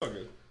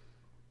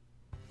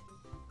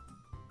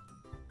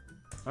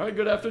All right,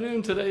 good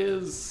afternoon. Today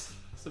is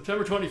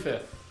September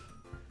 25th,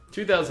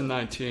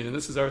 2019, and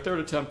this is our third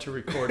attempt to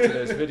record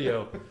today's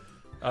video.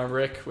 I'm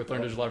Rick with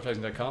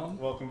LearnDigitalAdvertising.com.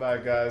 Welcome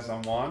back, guys.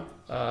 I'm Juan.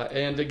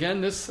 And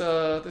again, this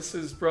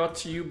is brought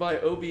to you by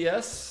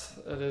OBS.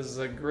 It is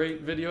a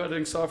great video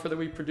editing software that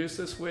we produce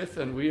this with,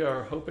 and we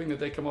are hoping that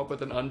they come up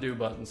with an undo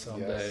button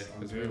someday,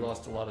 because we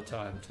lost a lot of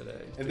time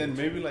today. And then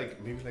maybe like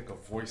a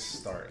voice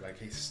start, like,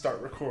 hey, start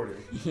recording.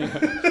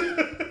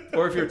 Yeah.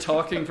 Or if you're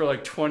talking for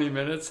like 20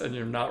 minutes and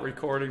you're not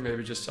recording,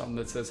 maybe just something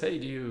that says, hey,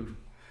 do you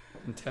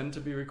intend to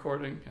be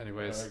recording?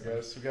 Anyways. All right,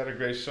 guys, we got a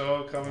great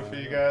show coming for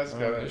you guys.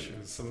 Got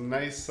some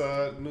nice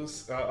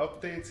news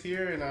updates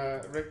here,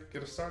 and Rick,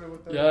 get us started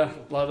with that. Yeah,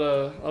 a lot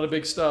of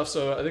big stuff.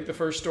 So I think the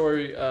first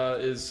story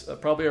is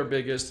probably our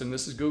biggest, and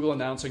this is Google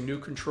announcing new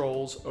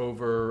controls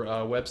over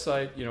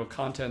website,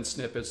 content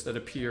snippets that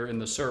appear in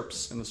the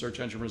SERPs, in the search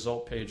engine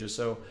result pages.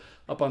 So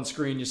up on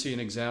screen, you see an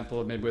example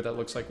of maybe what that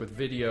looks like with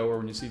video, or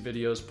when you see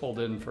videos pulled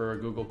in for a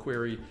Google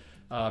query.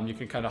 You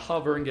can kind of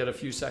hover and get a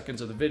few seconds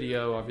of the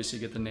video. Obviously,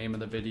 you get the name of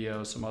the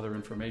video, some other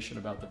information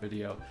about the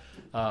video.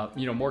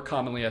 More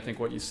commonly, I think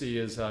what you see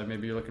is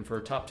maybe you're looking for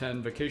top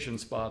 10 vacation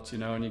spots,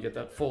 and you get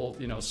that full,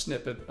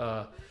 snippet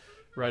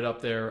right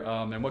up there.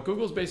 And what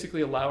Google's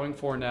basically allowing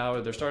for now,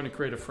 they're starting to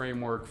create a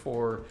framework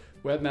for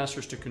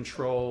webmasters to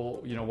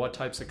control, what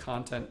types of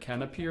content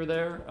can appear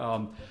there.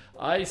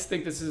 I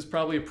think this is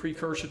probably a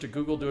precursor to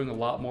Google doing a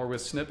lot more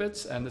with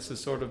snippets, and this is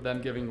sort of them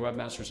giving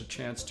webmasters a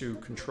chance to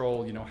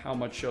control, how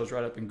much shows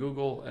right up in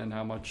Google and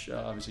how much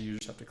obviously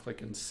users have to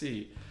click and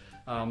see.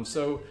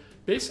 So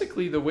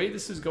basically, the way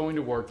this is going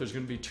to work, there's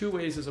going to be two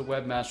ways as a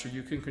webmaster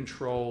you can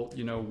control,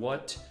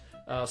 what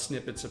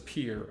snippets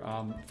appear.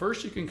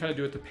 First, you can kind of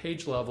do it at the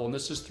page level, and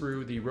this is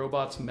through the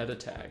robots meta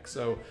tag.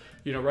 So,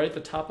 right at the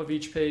top of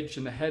each page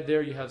in the head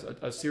there, you have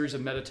a series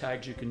of meta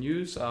tags you can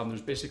use.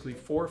 There's basically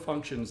 4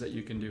 functions that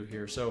you can do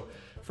here. So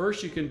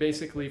first, you can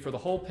basically, for the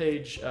whole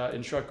page,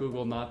 instruct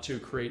Google not to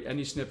create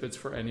any snippets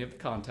for any of the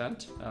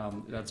content.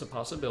 That's a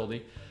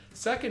possibility.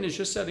 Second is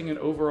just setting an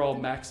overall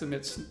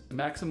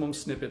maximum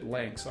snippet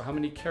length. So how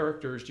many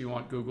characters do you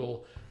want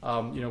Google,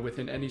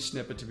 within any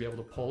snippet to be able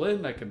to pull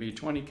in? That could be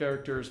 20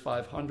 characters,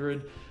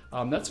 500.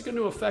 That's going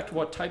to affect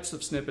what types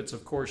of snippets,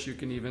 of course, you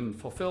can even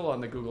fulfill on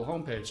the Google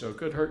homepage. So it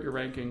could hurt your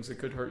rankings, it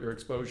could hurt your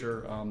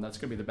exposure. That's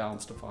going to be the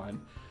balance to find.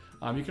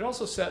 You can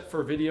also set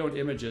for video and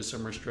images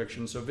some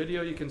restrictions. So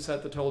video, you can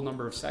set the total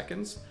number of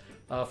seconds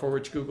for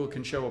which Google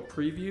can show a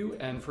preview,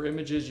 and for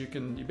images, you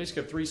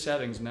basically have 3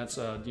 settings, and that's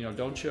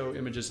don't show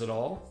images at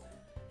all,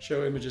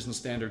 show images in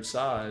standard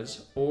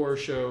size, or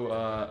show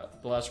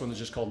the last one is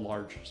just called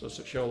large, so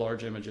show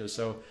large images.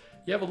 So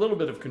you have a little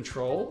bit of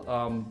control.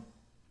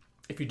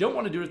 If you don't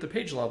want to do it at the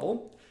page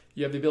level,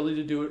 you have the ability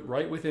to do it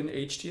right within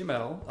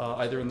HTML,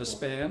 either in the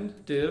span,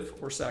 div,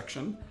 or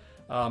section.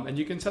 And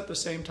you can set the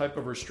same type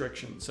of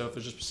restriction. So if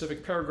there's a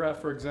specific paragraph,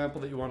 for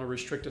example, that you want to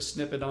restrict a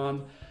snippet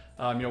on,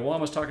 Juan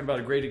was talking about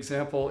a great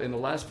example in the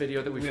last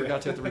video that we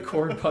forgot to hit the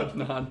record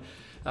button on,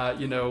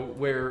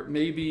 where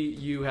maybe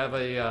you have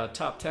a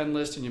top 10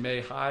 list and you may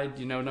hide,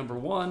 number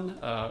 1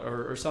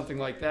 or something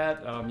like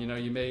that.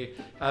 You may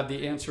have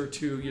the answer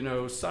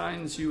to,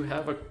 signs you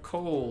have a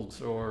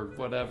cold or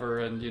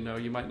whatever, and,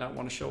 you might not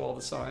want to show all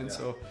the signs. Yeah.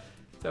 So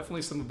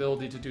definitely some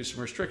ability to do some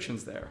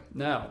restrictions there.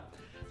 Now,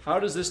 how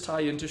does this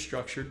tie into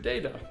structured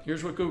data?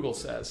 Here's what Google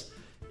says.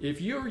 If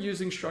you're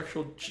using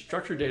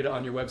structured data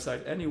on your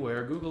website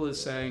anywhere, Google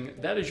is saying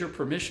that is your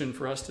permission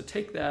for us to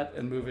take that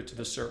and move it to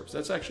the SERPs.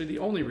 That's actually the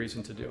only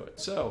reason to do it.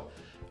 So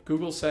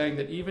Google's saying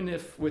that even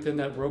if within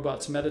that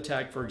robots meta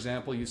tag, for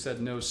example, you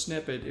said no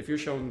snippet, if you're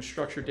showing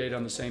structured data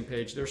on the same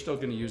page, they're still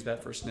going to use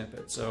that for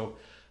snippet. So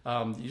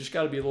you just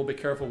got to be a little bit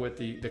careful with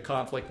the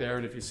conflict there.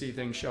 And if you see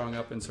things showing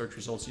up in search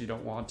results you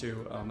don't want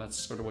to, that's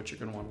sort of what you're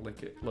going to want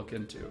to look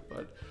into.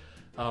 But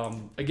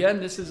again,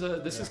 this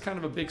is kind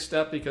of a big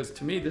step, because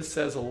to me this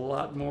says a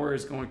lot more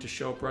is going to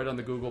show up right on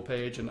the Google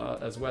page, and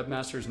as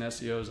webmasters and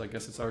SEOs, I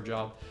guess it's our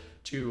job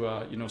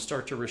to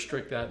start to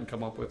restrict that and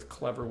come up with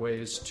clever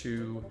ways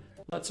to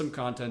let some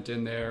content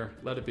in there,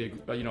 let it be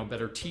a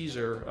better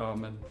teaser,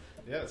 and I'm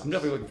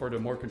definitely looking forward to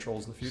more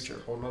controls in the future.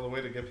 A whole another way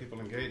to get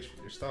people engaged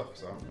with your stuff.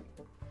 So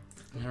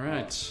all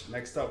right,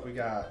 next up we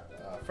got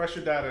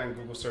fresher data in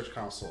Google Search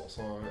Console.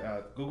 So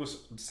Google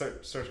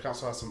Search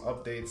Console has some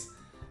updates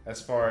as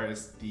far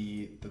as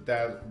the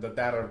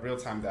data,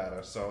 real-time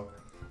data. So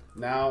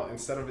now,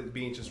 instead of it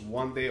being just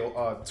 1 day,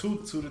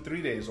 2 to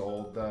 3 days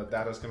old, the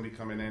data is going to be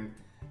coming in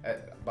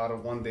at about a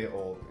 1 day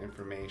old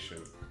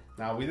information.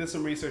 Now, we did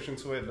some research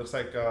into it. It looks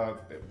like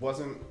it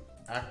wasn't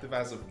active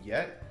as of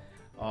yet,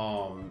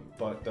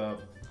 but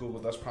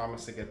Google does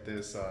promise to get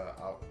this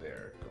out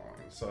there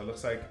going. So it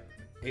looks like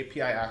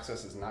API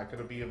access is not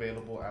going to be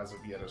available as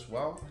of yet as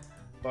well,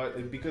 but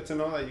it'd be good to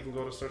know that you can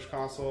go to Search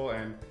Console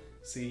and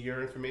see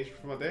your information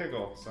from a day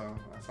ago. So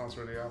that sounds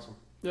really awesome.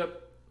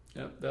 Yep,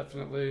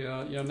 definitely.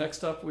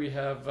 Next up we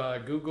have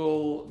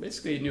Google,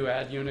 basically a new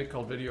ad unit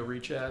called Video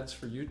Reach Ads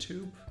for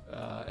YouTube.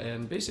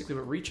 And basically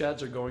what Reach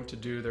Ads are going to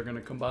do, they're going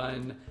to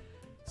combine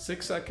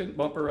 6-second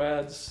bumper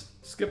ads,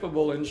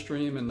 skippable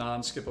in-stream and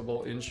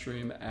non-skippable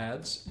in-stream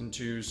ads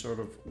into sort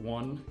of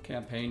one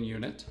campaign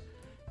unit.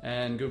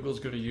 And Google's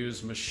going to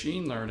use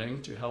machine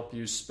learning to help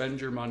you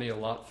spend your money a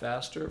lot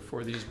faster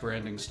for these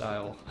branding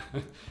style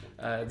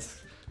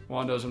ads.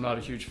 Juan knows I'm not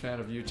a huge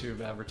fan of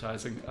YouTube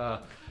advertising.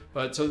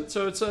 But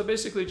so it's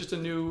basically just a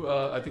new,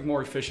 I think,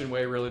 more efficient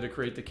way really to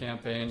create the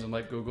campaigns and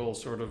let Google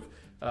sort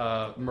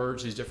of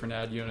merge these different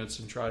ad units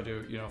and try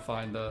to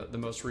find the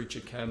most reach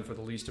it can for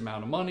the least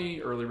amount of money.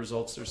 Early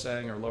results they're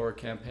saying are lower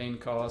campaign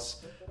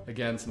costs.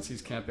 Again, since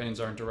these campaigns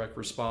aren't direct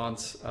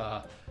response,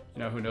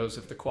 who knows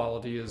if the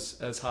quality is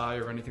as high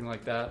or anything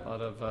like that.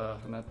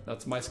 And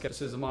that's my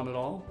skepticism on it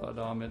all. But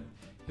it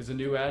is a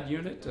new ad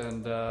unit,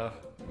 and I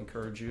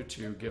encourage you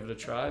to give it a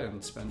try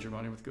and spend your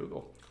money with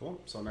Google. Cool.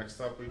 So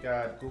next up, we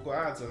got Google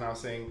Ads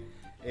announcing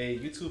a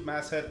YouTube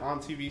masthead on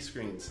TV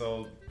screen.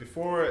 So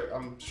before,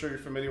 I'm sure you're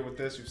familiar with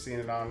this. You've seen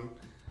it on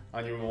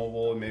your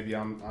mobile and maybe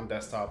on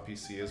desktop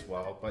PC as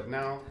well. But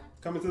now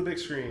coming to the big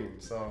screen.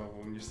 So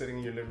when you're sitting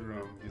in your living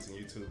room using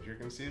YouTube, you're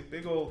going to see a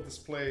big old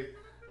display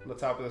on the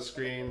top of the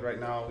screen.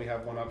 Right now, we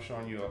have one up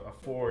showing you a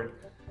Ford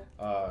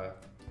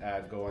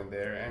ad going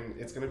there, and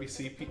it's going to be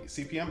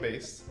CPM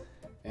based.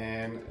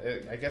 And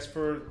I guess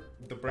for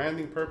the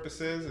branding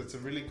purposes, it's a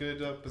really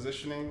good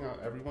positioning.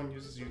 Everyone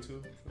uses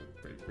YouTube.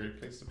 Great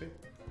place to be.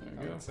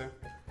 There you go.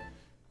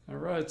 All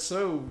right,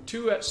 so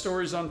 2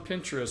 stories on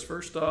Pinterest.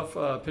 First off,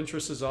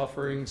 Pinterest is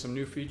offering some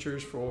new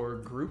features for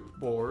group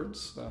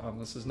boards.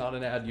 This is not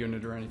an ad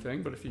unit or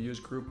anything, but if you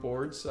use group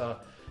boards,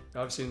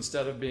 obviously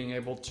instead of being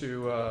able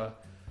to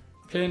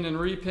pin and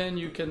repin,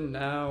 you can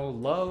now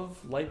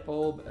love, light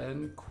bulb,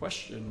 and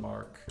question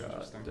mark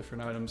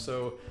different items.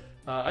 So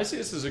I see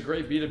this as a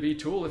great B2B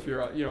tool if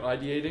you're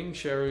ideating,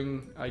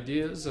 sharing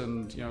ideas,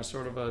 and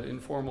sort of an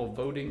informal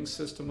voting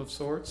system of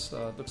sorts.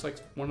 Looks like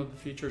one of the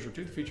features or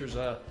 2 features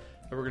that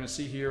we're going to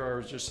see here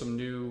are just some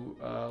new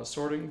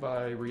sorting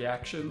by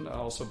reaction,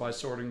 also by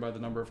sorting by the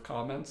number of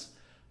comments.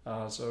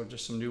 So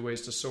just some new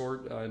ways to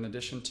sort. In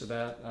addition to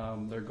that,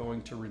 they're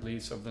going to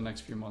release over the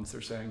next few months,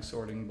 they're saying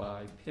sorting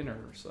by pinner.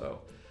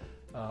 So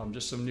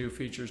just some new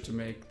features to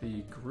make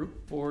the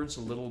group boards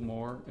a little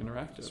more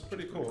interactive. It's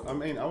pretty cool. I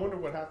mean, I wonder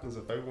what happens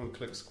if everyone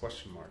clicks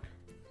question mark.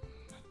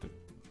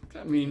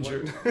 That means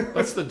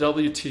that's the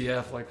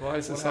WTF. Like, why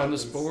is this on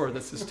this board?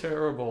 This is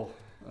terrible.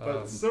 But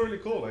it's still really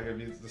cool. Like, if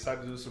you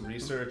decide to do some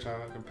research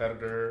on a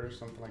competitor or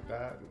something like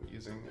that, and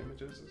using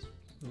images,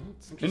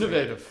 it's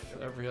innovative.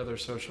 Every other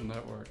social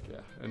network. Yeah.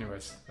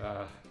 Anyways,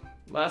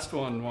 last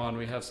one, Juan.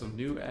 We have some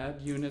new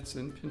ad units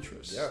in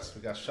Pinterest. Yes,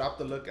 we got Shop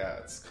the Look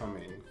ads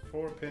coming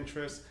for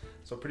Pinterest.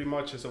 So pretty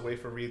much it's a way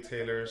for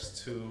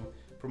retailers to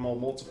promote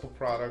multiple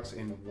products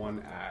in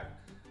one ad.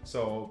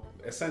 So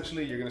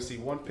essentially, you're going to see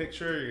one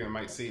picture. You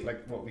might see,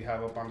 like what we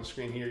have up on the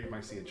screen here, you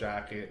might see a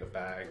jacket, a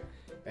bag,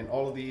 and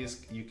all of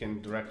these you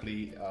can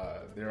directly,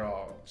 they're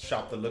all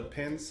Shop the Look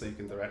pins, so you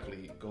can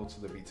directly go to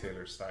the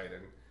retailer's site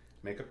and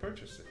make a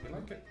purchase if you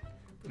like it.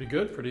 Pretty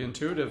good, pretty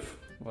intuitive.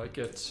 Like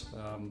it.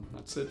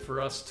 That's it for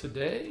us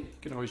today. You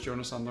can always join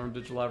us on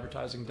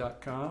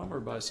learndigitaladvertising.com or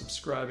by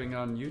subscribing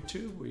on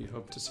YouTube. We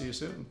hope to see you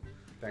soon.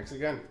 Thanks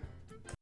again.